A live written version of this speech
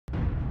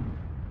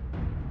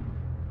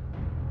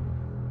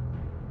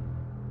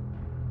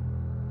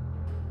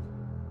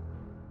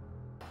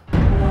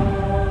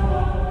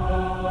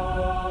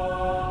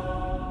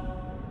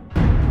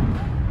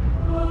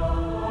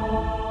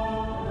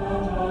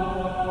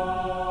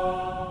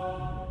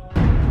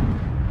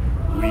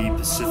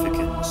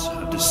pacificans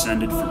have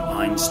descended from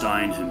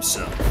Einstein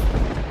himself.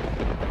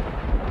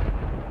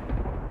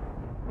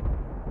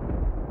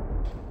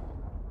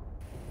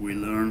 We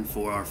learn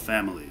for our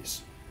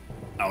families,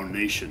 our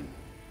nation,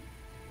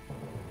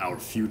 our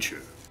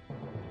future.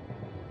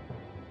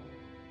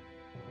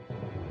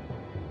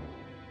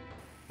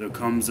 There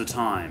comes a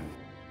time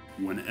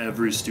when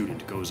every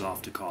student goes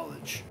off to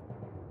college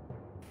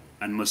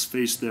and must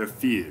face their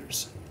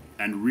fears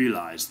and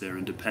realize their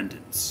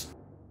independence.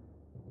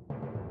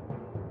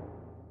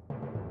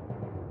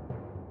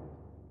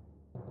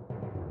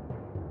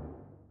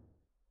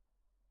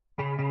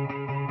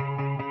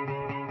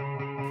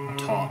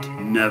 Taught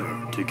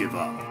never to give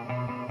up.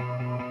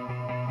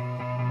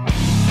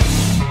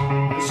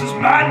 This is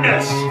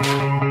madness!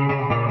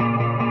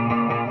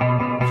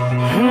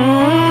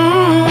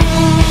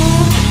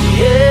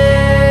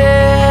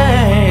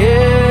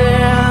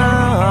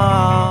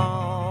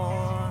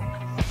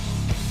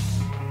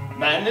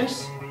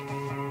 Madness?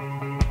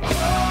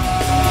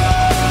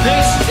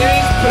 This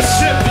is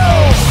Pacific!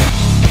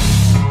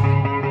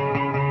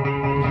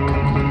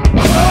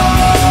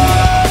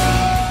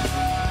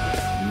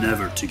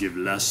 Never to give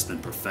less than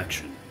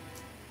perfection.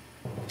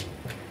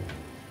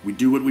 We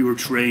do what we were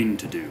trained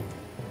to do,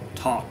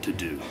 taught to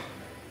do.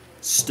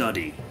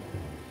 Study,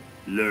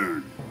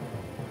 learn.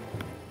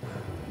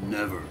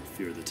 Never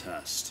fear the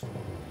test.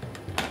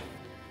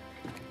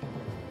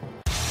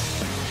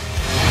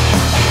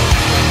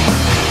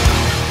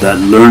 That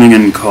learning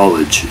in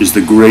college is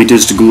the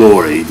greatest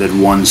glory that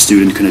one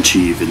student can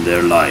achieve in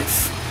their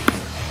life.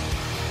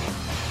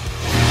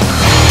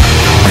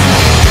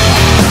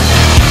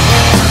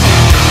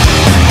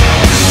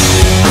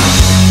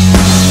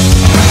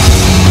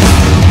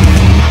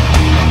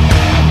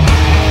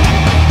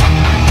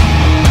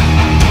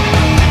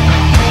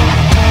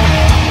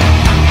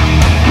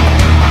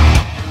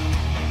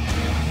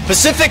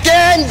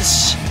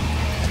 Pacificans!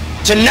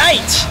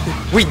 Tonight,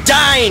 we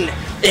dine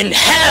in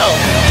hell!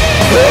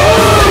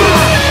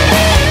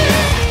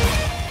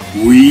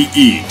 We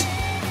eat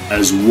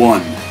as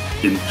one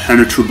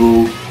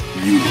impenetrable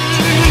unit.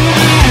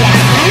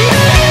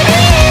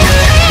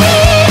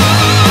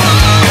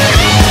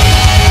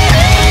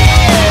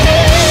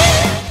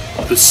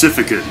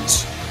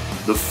 Pacificans,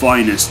 the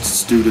finest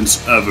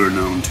students ever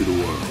known to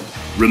the world.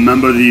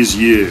 Remember these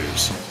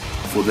years,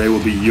 for they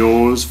will be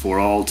yours for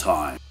all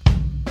time.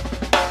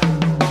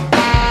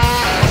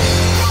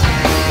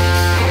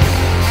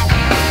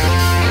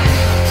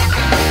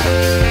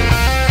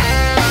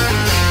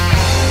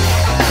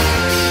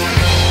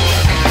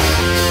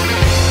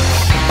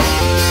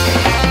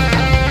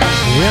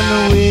 When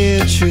the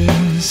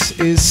waitress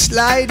is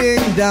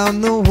sliding down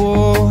the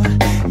wall,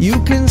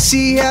 you can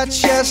see her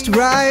chest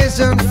rise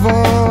and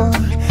fall,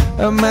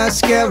 her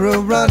mascara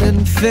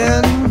running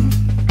thin,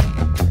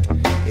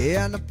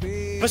 and the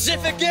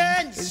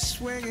Pacificans!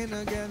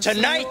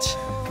 Tonight,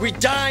 we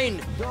dine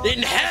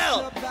in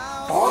hell!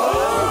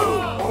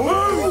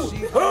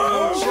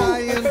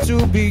 Trying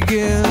to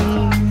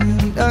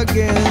begin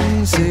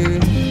again, say,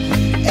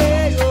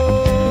 hey,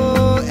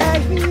 oh,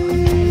 hey,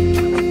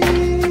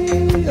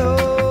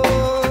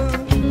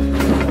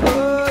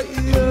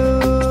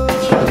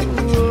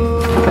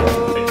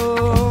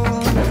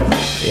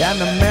 and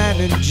the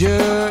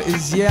manager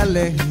is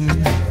yelling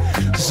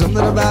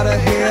something about her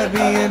hair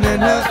being in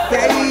her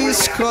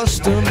face.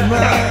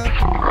 Customer